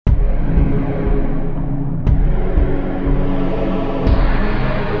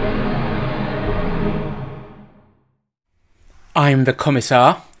I'm the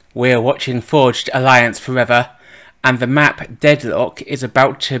Commissar, we're watching Forged Alliance Forever, and the map Deadlock is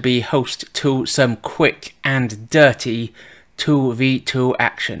about to be host to some quick and dirty 2v2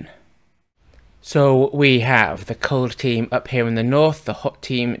 action. So we have the cold team up here in the north, the hot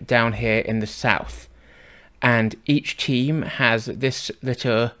team down here in the south. And each team has this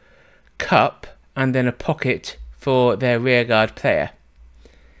little cup and then a pocket for their rearguard player.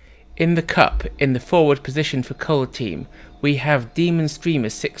 In the cup, in the forward position for cold team, we have Demon Streamer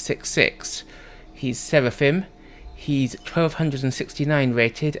 666. He's Seraphim, he's 1269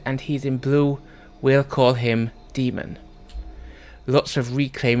 rated, and he's in blue. We'll call him Demon. Lots of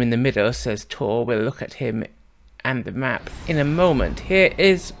reclaim in the middle, says Tor. We'll look at him and the map in a moment. Here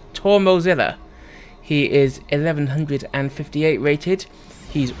is Tormozila. He is 1158 rated.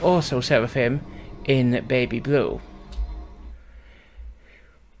 He's also Seraphim in baby blue.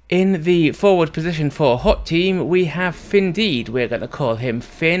 In the forward position for hot team, we have Finndeed. We're going to call him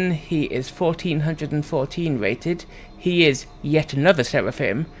Finn. He is 1414 rated. He is yet another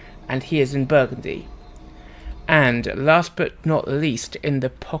Seraphim, and he is in burgundy. And last but not least, in the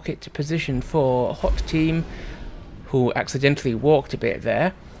pocket position for hot team, who accidentally walked a bit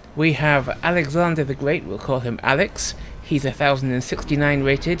there, we have Alexander the Great. We'll call him Alex. He's 1069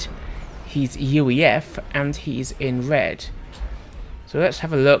 rated. He's UEF, and he's in red. So let's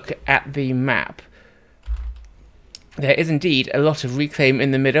have a look at the map. There is indeed a lot of reclaim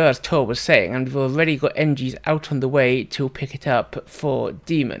in the middle, as Tor was saying, and we've already got NGs out on the way to pick it up for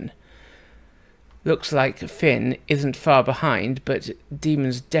Demon. Looks like Finn isn't far behind, but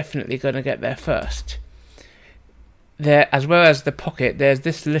Demon's definitely going to get there first. There, as well as the pocket, there's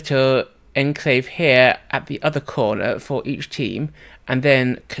this little enclave here at the other corner for each team, and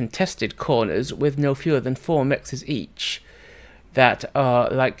then contested corners with no fewer than 4 mexes each, that are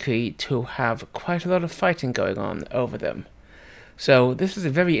likely to have quite a lot of fighting going on over them. So this is a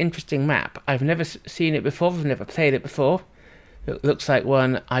very interesting map. I've never seen it before, I've never played it before. It looks like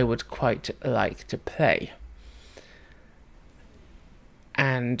one I would quite like to play.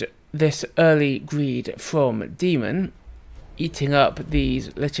 And this early greed from Demon, eating up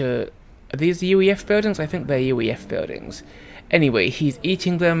these little... Are these the UEF buildings? I think they're UEF buildings. Anyway, he's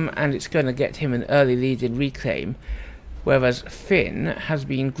eating them, and it's going to get him an early lead in reclaim. Whereas Finn has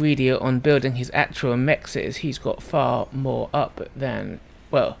been greedier on building his actual mexes. He's got far more up than...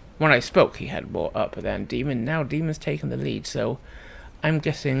 Well, when I spoke he had more up than Demon. Now Demon's taken the lead, so I'm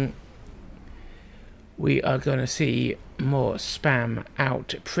guessing we are going to see more spam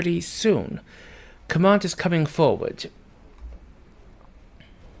out pretty soon. Command is coming forward.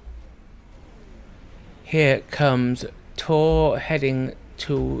 Here comes Tor heading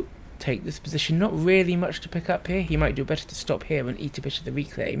to take this position. Not really much to pick up here. He might do better to stop here and eat a bit of the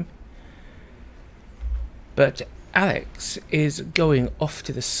reclaim. But Alex is going off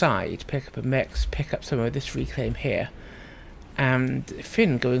to the side, pick up a mex, pick up some of this reclaim here. And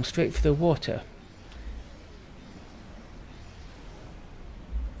Finn going straight for the water.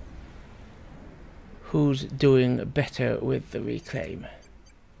 Who's doing better with the reclaim?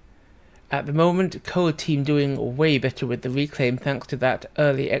 At the moment, cold team doing way better with the reclaim thanks to that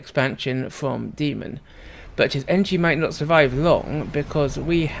early expansion from Demon. But his NG might not survive long because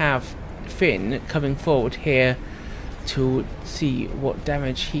we have Finn coming forward here to see what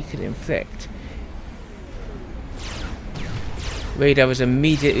damage he can inflict. Radar is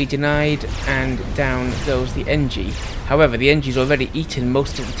immediately denied, and down goes the NG. However, the NG's already eaten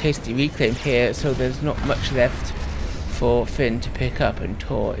most of the tasty reclaim here, so there's not much left for Finn to pick up, and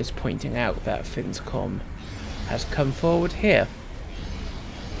Tor is pointing out that Finn's comm has come forward here.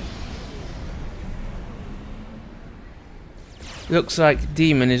 Looks like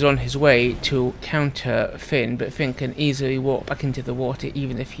Demon is on his way to counter Finn, but Finn can easily walk back into the water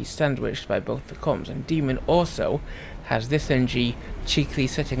even if he's sandwiched by both the comms. And Demon also has this NG cheekily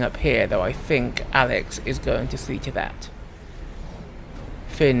setting up here, though I think Alex is going to see to that.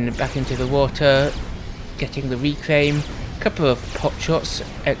 Finn back into the water, getting the reclaim. Couple of pot shots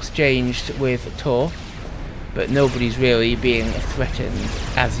exchanged with Tor, but nobody's really being threatened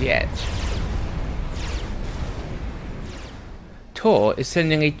as yet. Tor is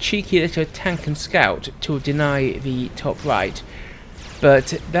sending a cheeky little tank and scout to deny the top right,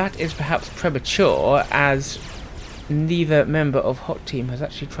 but that is perhaps premature as neither member of hot team has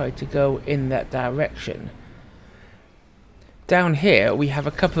actually tried to go in that direction. Down here we have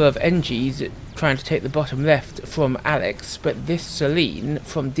a couple of NGs trying to take the bottom left from Alex, but this Celine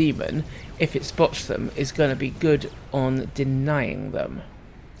from Demon, if it spots them, is going to be good on denying them.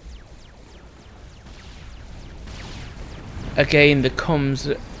 Again, the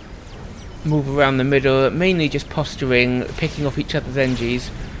comms move around the middle, mainly just posturing, picking off each other's NGs,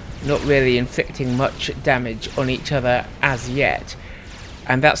 not really inflicting much damage on each other as yet.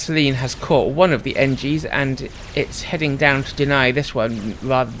 And that Celine has caught one of the NGs, and it's heading down to deny this one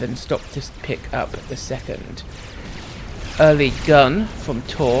rather than stop to pick up the second. Early gun from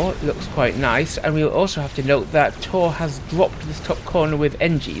Tor looks quite nice, and we'll also have to note that Tor has dropped this top corner with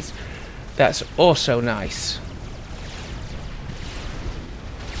NGs. That's also nice.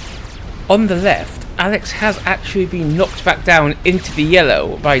 On the left, Alex has actually been knocked back down into the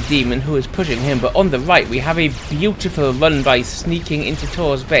yellow by Demon, who is pushing him, but on the right we have a beautiful run by sneaking into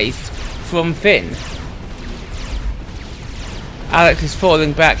Tor's base from Finn. Alex is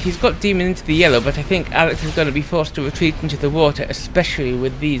falling back. He's got Demon into the yellow, but I think Alex is going to be forced to retreat into the water, especially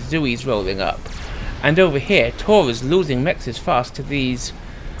with these Zuis rolling up. And over here, Tor is losing mexes fast to these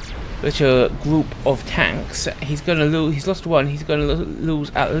little group of tanks. He's lost one, he's going to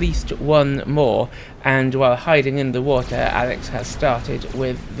lose at least one more, and while hiding in the water, Alex has started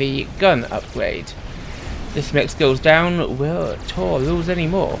with the gun upgrade. This mex goes down. Will Tor lose any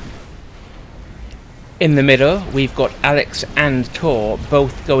more? In the middle, we've got Alex and Tor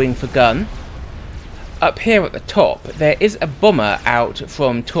both going for gun. Up here at the top, there is a bomber out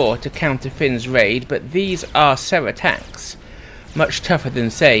from Tor to counter Finn's raid, but these are Serra tanks. Much tougher than,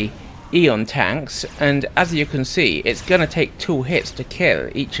 say, Eon tanks, and as you can see, it's gonna take 2 hits to kill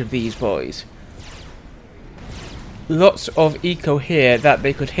each of these boys. Lots of eco here that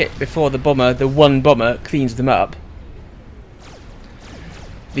they could hit before the one bomber, cleans them up.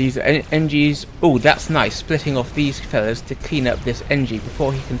 These NGs, oh that's nice, splitting off these fellas to clean up this NG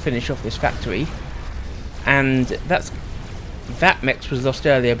before he can finish off this factory. And that mech was lost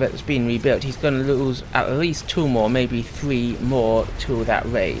earlier, but it's been rebuilt. He's going to lose at least 2 more, maybe 3 more to that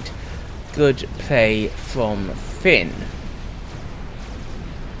raid. Good play from Finn.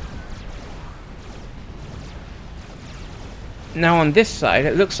 Now on this side,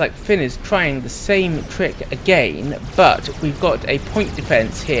 it looks like Finn is trying the same trick again, but we've got a point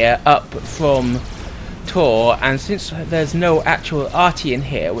defense here up from Tor, and since there's no actual arty in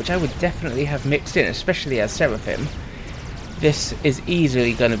here, which I would definitely have mixed in, especially as Seraphim, this is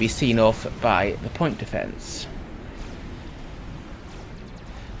easily going to be seen off by the point defense.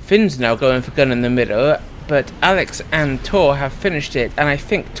 Finn's now going for gun in the middle, but Alex and Tor have finished it, and I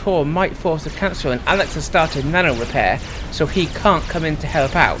think Tor might force a cancel, and Alex has started nano repair, so he can't come in to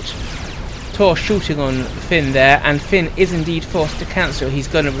help out. Tor shooting on Finn there, and Finn is indeed forced to cancel. He's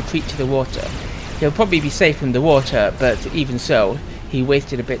going to retreat to the water. He'll probably be safe in the water, but even so, he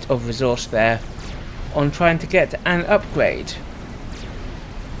wasted a bit of resource there on trying to get an upgrade.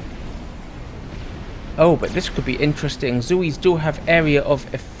 Oh, but this could be interesting. Zuis do have area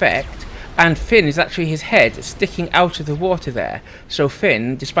of effect, and Finn is actually his head sticking out of the water there. So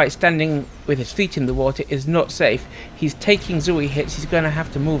Finn, despite standing with his feet in the water, is not safe. He's taking Zui hits. He's going to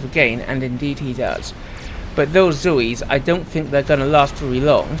have to move again, and indeed he does. But those Zuis, I don't think they're going to last very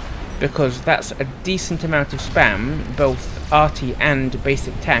long, because that's a decent amount of spam, both arty and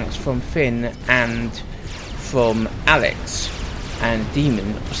basic tanks from Finn and from Alex. And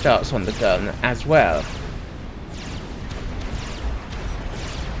Demon starts on the gun as well.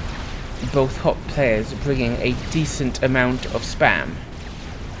 Both hot players bringing a decent amount of spam.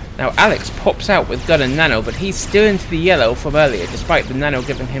 Now Alex pops out with gun and nano, but he's still into the yellow from earlier, despite the nano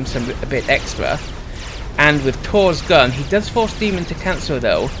giving him a bit extra. And with Tor's gun, he does force Demon to cancel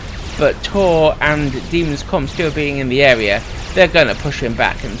though, but Tor and Demon's comm still being in the area, they're gonna push him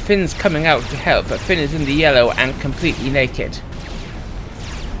back, and Finn's coming out to help, but Finn is in the yellow and completely naked.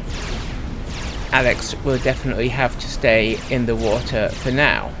 Alex will definitely have to stay in the water for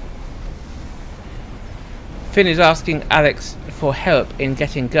now. Finn is asking Alex for help in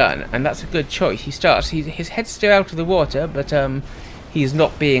getting gun, and that's a good choice. His head's still out of the water, but he's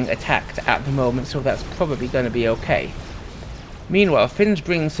not being attacked at the moment, so that's probably going to be okay. Meanwhile, Finn's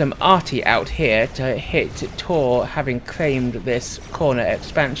bringing some arty out here to hit Tor, having claimed this corner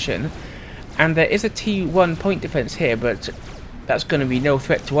expansion, and there is a T1 point defense here, but that's going to be no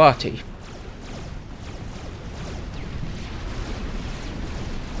threat to arty.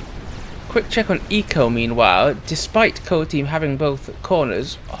 Quick check on eco meanwhile. Despite Cold Team having both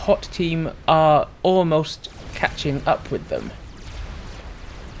corners, Hot Team are almost catching up with them.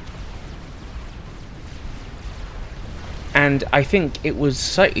 And I think it was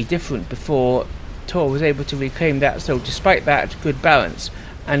slightly different before Tor was able to reclaim that, so despite that, good balance.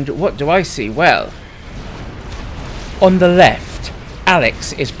 And what do I see? Well, on the left,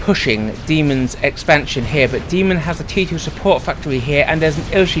 Alex is pushing Demon's expansion here, but Demon has a T2 support factory here, and there's an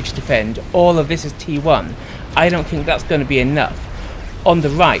Ilshi to defend. All of this is T1. I don't think that's going to be enough. On the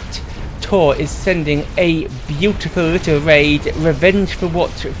right, Tor is sending a beautiful little raid, revenge for what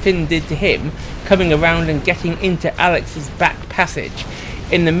Finn did to him, coming around and getting into Alex's back passage.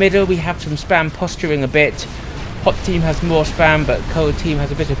 In the middle we have some spam posturing a bit. Hot team has more spam, but cold team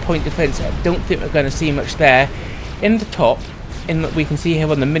has a bit of point defense. I don't think we're going to see much there. In the top, we can see here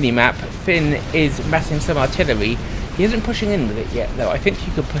on the mini-map, Finn is massing some artillery. He isn't pushing in with it yet though. I think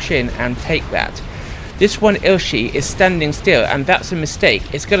he could push in and take that. This one Ilshi is standing still, and that's a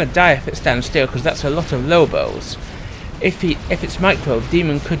mistake. It's going to die if it stands still, because that's a lot of Lobos. If it's micro,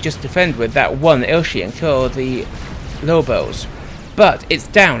 Demon could just defend with that one Ilshi and kill the Lobos. But it's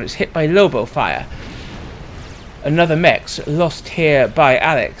down, it's hit by Lobo fire. Another mech's lost here by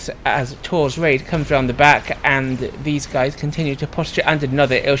Alex as Tor's raid comes around the back, and these guys continue to posture, and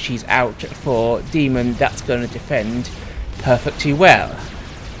another Ilshi's out for Demon. That's going to defend perfectly well.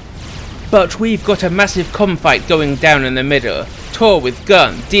 But we've got a massive comm fight going down in the middle. Tor with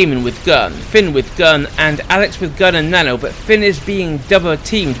gun, Demon with gun, Finn with gun, and Alex with gun and nano, but Finn is being double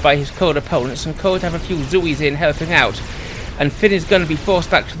teamed by his cold opponents, and cold have a few Zoes in helping out. And Finn is going to be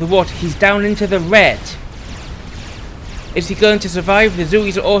forced back to the water. He's down into the red. Is he going to survive? The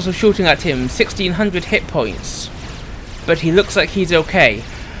Zoes are also shooting at him. 1600 hit points. But he looks like he's okay.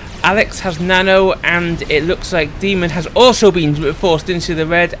 Alex has nano, and it looks like Demon has also been forced into the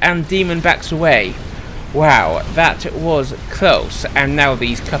red, and Demon backs away. Wow, that was close. And now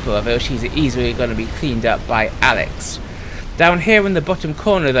these couple of Ilshis are easily going to be cleaned up by Alex. Down here in the bottom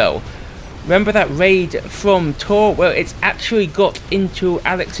corner though, remember that raid from Tor? Well, it's actually got into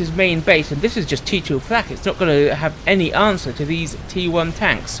Alex's main base, and this is just T2 flak. It's not going to have any answer to these T1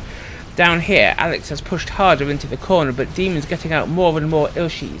 tanks. Down here, Alex has pushed harder into the corner, but Demon's getting out more and more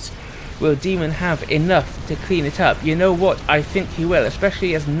Ilshis. Will Demon have enough to clean it up? You know what? I think he will,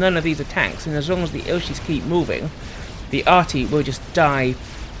 especially as none of these are tanks, and as long as the Ilshis keep moving, the Arty will just die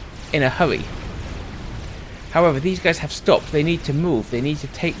in a hurry. However, these guys have stopped. They need to move. They need to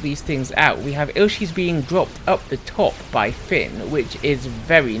take these things out. We have Ilshis being dropped up the top by Finn, which is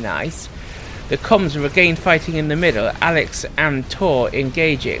very nice. The comms are again fighting in the middle. Alex and Tor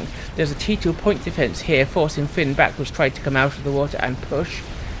engaging. There's a T2 point defense here, forcing Finn back, who's tried to come out of the water and push.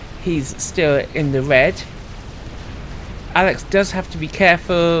 He's still in the red. Alex does have to be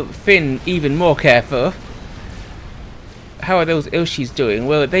careful. Finn even more careful. How are those Ilshis doing?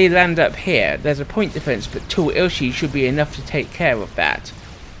 Well, they land up here. There's a point defense, but 2 Ilshis should be enough to take care of that.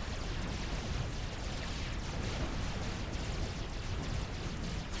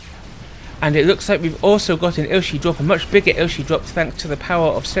 And it looks like we've also got an Ilshi drop, a much bigger Ilshi drop, thanks to the power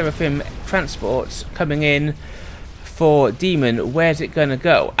of Seraphim transports coming in for Demon. Where's it gonna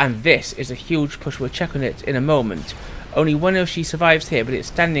go? And this is a huge push. We'll check on it in a moment. Only one Ilshi survives here, but it's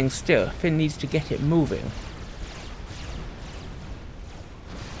standing still. Finn needs to get it moving.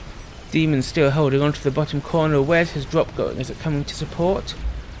 Demon's still holding on to the bottom corner. Where's his drop going? Is it coming to support?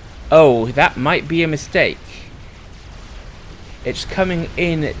 Oh, that might be a mistake. It's coming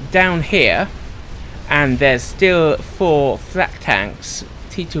in down here, and there's still 4 flak tanks,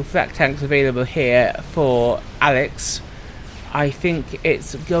 T2 flak tanks available here for Alex. I think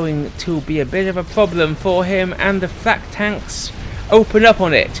it's going to be a bit of a problem for him, and the flak tanks open up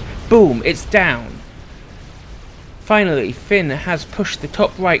on it. Boom, it's down. Finally, Finn has pushed the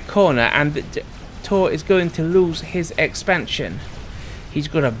top right corner, and Tor is going to lose his expansion. He's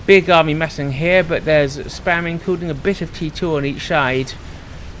got a big army massing here, but there's spam, including a bit of T2 on each side,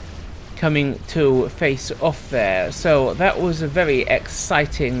 coming to face off there. So that was a very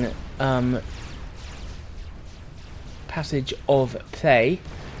exciting passage of play.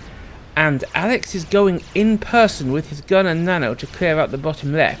 And Alex is going in person with his gun and nano to clear out the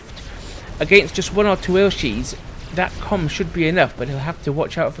bottom left. Against just 1 or 2 Ilshis, that comm should be enough, but he'll have to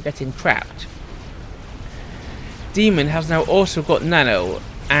watch out for getting trapped. Demon has now also got nano,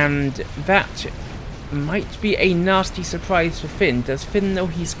 and that might be a nasty surprise for Finn. Does Finn know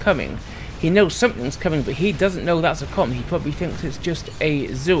he's coming? He knows something's coming, but he doesn't know that's a comm. He probably thinks it's just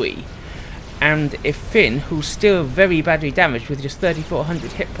a Zoe. And if Finn, who's still very badly damaged with just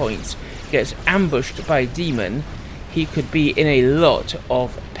 3400 hit points, gets ambushed by Demon, he could be in a lot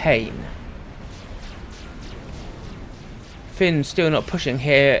of pain. Finn's still not pushing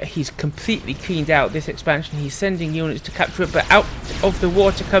here. He's completely cleaned out this expansion. He's sending units to capture it, but out of the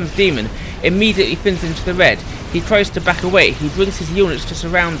water comes Demon. Immediately Finn's into the red. He tries to back away. He brings his units to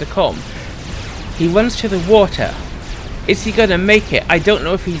surround the comm. He runs to the water. Is he going to make it? I don't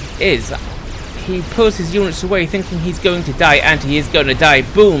know if he is. He pulls his units away thinking he's going to die, and he is going to die.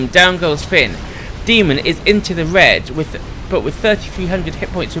 Boom, down goes Finn. Demon is into the red, but with 3300 hit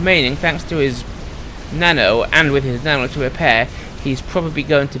points remaining thanks to his nano, and with his nano to repair, he's probably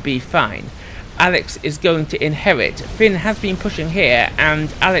going to be fine. Alex is going to inherit. Finn has been pushing here,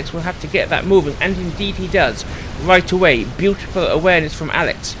 and Alex will have to get that moving, and indeed he does right away. Beautiful awareness from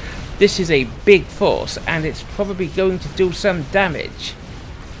Alex. This is a big force, and it's probably going to do some damage.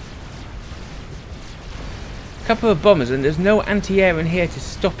 Couple of bombers, and there's no anti-air in here to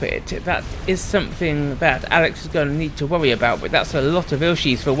stop it. That is something that Alex is going to need to worry about, but that's a lot of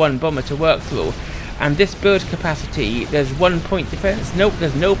Ilshis for one bomber to work through. And this build capacity, there's 1 point defense. Nope,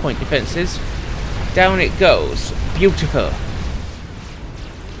 there's no point defenses. Down it goes. Beautiful.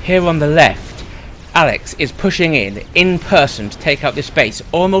 Here on the left, Alex is pushing in person to take out this base.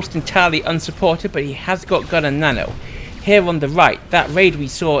 Almost entirely unsupported, but he has got gun and nano. Here on the right, that raid we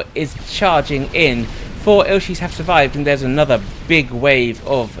saw is charging in. 4 Ilshis have survived, and there's another big wave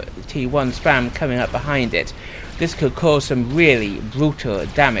of T1 spam coming up behind it. This could cause some really brutal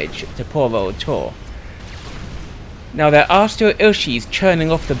damage to poor old Tor. Now there are still Ilshis churning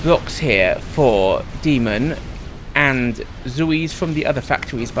off the blocks here for Demon and Zuis from the other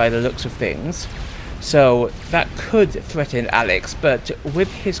factories by the looks of things. So that could threaten Alex, but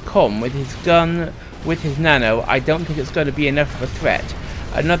with his comm, with his gun, with his nano, I don't think it's going to be enough of a threat.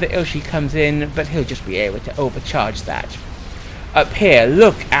 Another Ilshi comes in, but he'll just be able to overcharge that. Up here,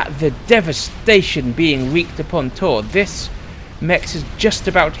 look at the devastation being wreaked upon Tor. This Mex is just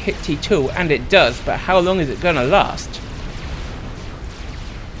about to hit T2, and it does, but how long is it going to last?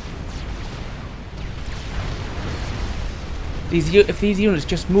 If these units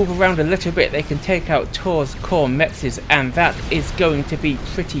just move around a little bit, they can take out Tor's core Mexes, and that is going to be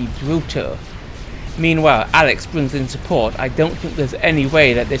pretty brutal. Meanwhile, Alex brings in support. I don't think there's any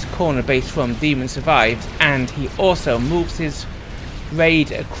way that this corner base from Demon survives, and he also moves his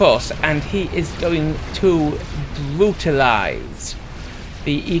raid across, and he is going to brutalize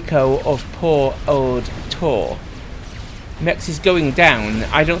the eco of poor old Tor. Mex is going down.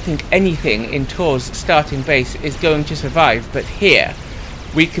 I don't think anything in Tor's starting base is going to survive, but here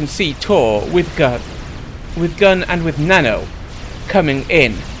we can see Tor with gun and with nano coming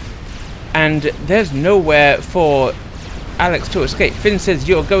in, and there's nowhere for Alex to escape. Finn says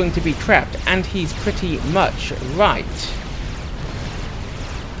you're going to be trapped, and he's pretty much right.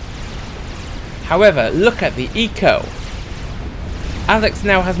 However, look at the eco. Alex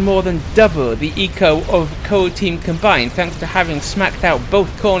now has more than double the eco of Cold Team combined, thanks to having smacked out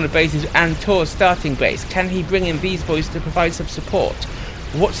both corner bases and Tor's starting base. Can he bring in these boys to provide some support?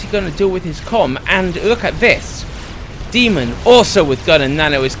 What's he going to do with his comm? And look at this. Demon, also with gun and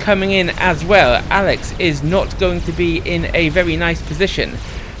nano, is coming in as well. Alex is not going to be in a very nice position.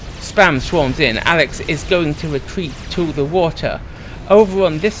 Spam swarms in. Alex is going to retreat to the water. Over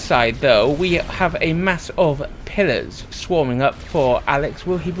on this side, though, we have a mass of pillars swarming up for Alex.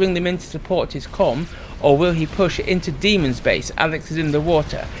 Will he bring them in to support his comm, or will he push into Demon's base? Alex is in the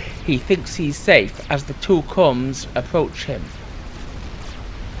water. He thinks he's safe as the 2 comms approach him.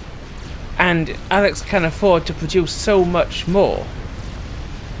 And Alex can afford to produce so much more.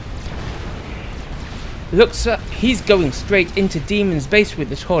 Looks up, he's going straight into Demon's base with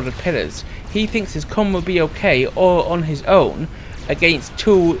this horde of pillars. He thinks his comm will be okay all on his own against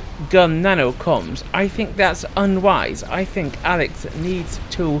 2 gun nano comms. I think that's unwise. I think Alex needs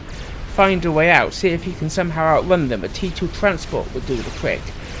to find a way out, see if he can somehow outrun them. A T2 transport would do the trick.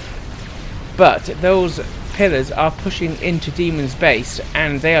 But those pillars are pushing into Demon's base,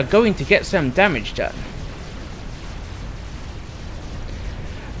 and they are going to get some damage done.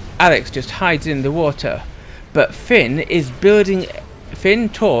 Alex just hides in the water, but Tor is building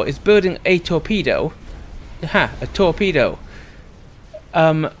a torpedo. A torpedo.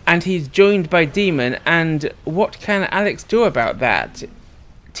 And he's joined by Demon, and what can Alex do about that?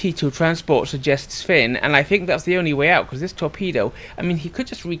 T2 transport suggests Finn, and I think that's the only way out, because this torpedo, I mean, he could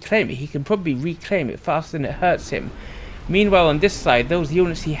just reclaim it. He can probably reclaim it faster than it hurts him. Meanwhile, on this side, those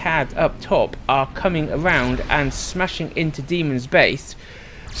units he had up top are coming around and smashing into Demon's base.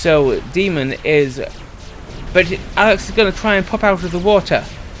 So Demon is... But Alex is going to try and pop out of the water.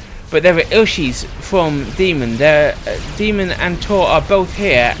 But there are Ilshis from Demon. Demon and Tor are both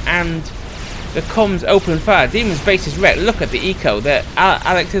here, and the comms open fire. Demon's base is wrecked. Look at the eco.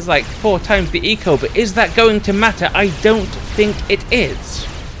 Alex is like 4 times the eco, but is that going to matter? I don't think it is.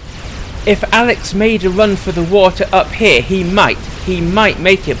 If Alex made a run for the water up here, he might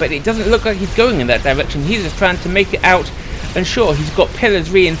make it, but it doesn't look like he's going in that direction. He's just trying to make it out, and sure, he's got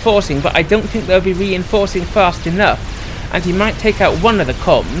pillars reinforcing, but I don't think they'll be reinforcing fast enough. And he might take out one of the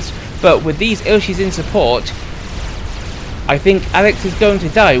comms, but with these Ilshis in support, I think Alex is going to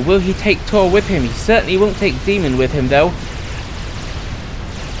die. Will he take Tor with him? He certainly won't take Demon with him, though.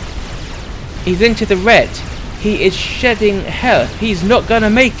 He's into the red. He is shedding health. He's not gonna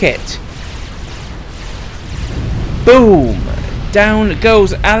make it. Boom! Down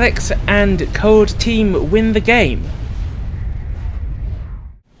goes Alex, and Code Team win the game.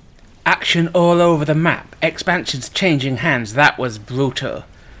 Action all over the map. Expansions changing hands. That was brutal.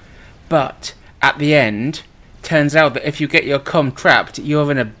 But at the end, turns out that if you get your comm trapped,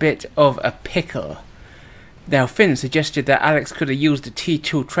 you're in a bit of a pickle. Now, Finn suggested that Alex could have used the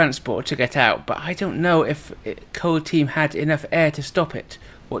T2 transport to get out, but I don't know if Code Team had enough air to stop it.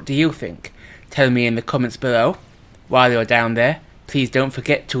 What do you think? Tell me in the comments below. While you're down there, please don't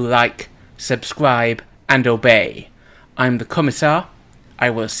forget to like, subscribe, and obey. I'm the Commissar. I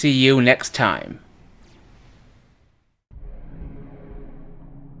will see you next time.